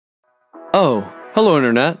Oh, hello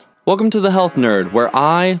Internet. Welcome to the Health Nerd, where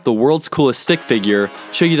I, the world's coolest stick figure,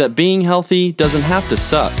 show you that being healthy doesn't have to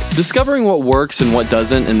suck. Discovering what works and what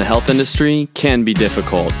doesn't in the health industry can be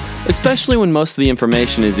difficult, especially when most of the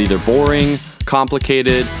information is either boring,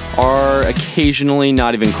 complicated, or occasionally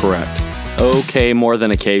not even correct. Okay, more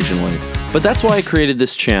than occasionally. But that's why I created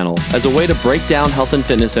this channel, as a way to break down health and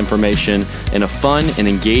fitness information in a fun and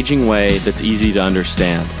engaging way that's easy to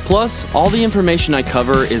understand. Plus, all the information I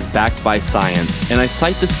cover is backed by science, and I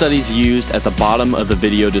cite the studies used at the bottom of the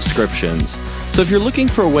video descriptions. So if you're looking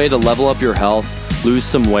for a way to level up your health, lose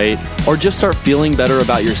some weight, or just start feeling better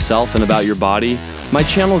about yourself and about your body, my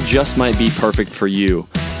channel just might be perfect for you.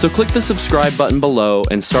 So click the subscribe button below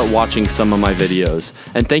and start watching some of my videos.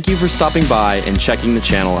 And thank you for stopping by and checking the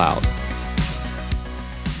channel out.